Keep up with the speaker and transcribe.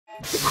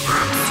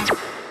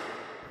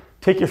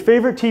Take your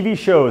favorite TV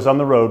shows on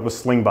the road with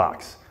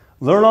SlingBox.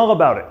 Learn all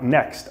about it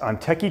next on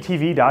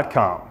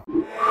TechieTV.com.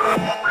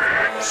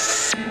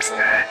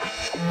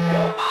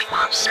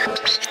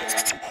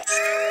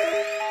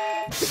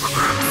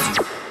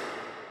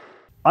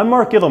 I'm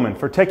Mark Gittleman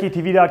for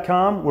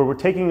TechieTV.com, where we're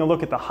taking a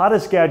look at the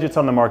hottest gadgets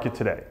on the market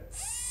today.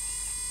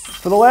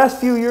 For the last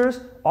few years,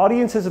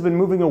 audiences have been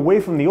moving away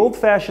from the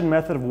old-fashioned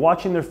method of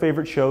watching their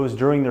favorite shows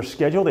during their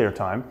scheduled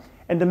airtime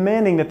and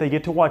demanding that they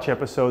get to watch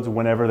episodes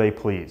whenever they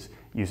please,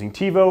 using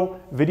TiVo,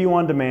 video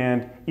on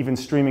demand, even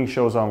streaming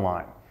shows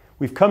online.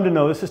 We've come to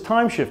know this as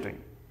time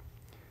shifting.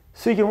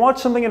 So you can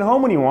watch something at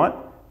home when you want,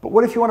 but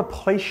what if you want to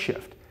place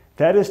shift?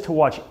 That is to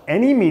watch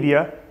any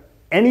media,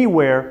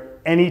 anywhere,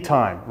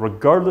 anytime,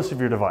 regardless of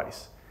your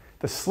device.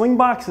 The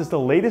SlingBox is the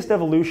latest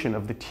evolution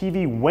of the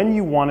TV when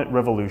you want it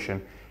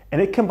revolution, and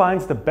it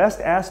combines the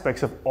best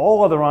aspects of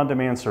all other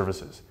on-demand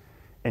services,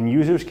 and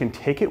users can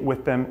take it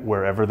with them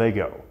wherever they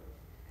go.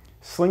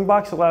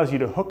 SlingBox allows you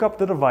to hook up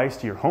the device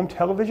to your home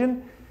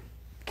television,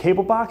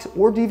 cable box,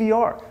 or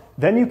DVR.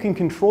 Then you can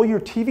control your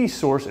TV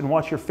source and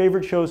watch your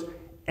favorite shows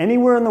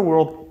anywhere in the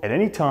world at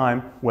any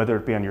time, whether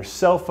it be on your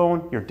cell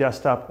phone, your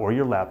desktop, or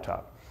your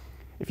laptop.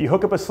 If you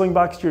hook up a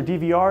SlingBox to your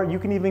DVR, you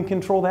can even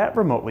control that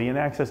remotely and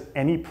access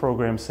any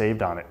program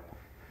saved on it.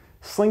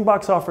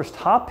 SlingBox offers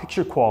top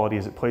picture quality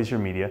as it plays your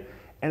media,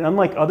 and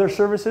unlike other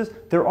services,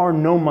 there are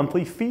no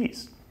monthly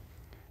fees.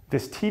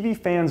 This TV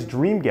fan's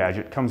dream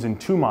gadget comes in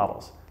two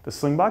models: the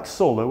SlingBox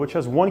Solo, which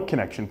has one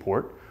connection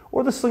port,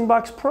 or the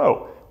SlingBox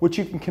Pro, which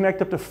you can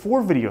connect up to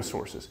 4 video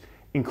sources,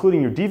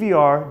 including your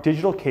DVR,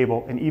 digital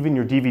cable, and even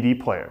your DVD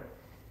player.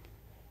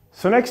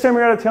 So next time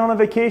you're out of town on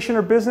vacation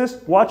or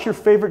business, watch your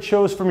favorite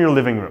shows from your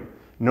living room,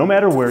 no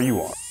matter where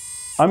you are.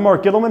 I'm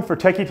Mark Gittleman for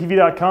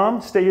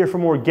TechieTV.com. Stay here for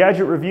more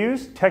gadget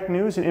reviews, tech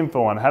news, and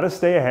info on how to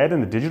stay ahead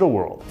in the digital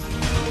world.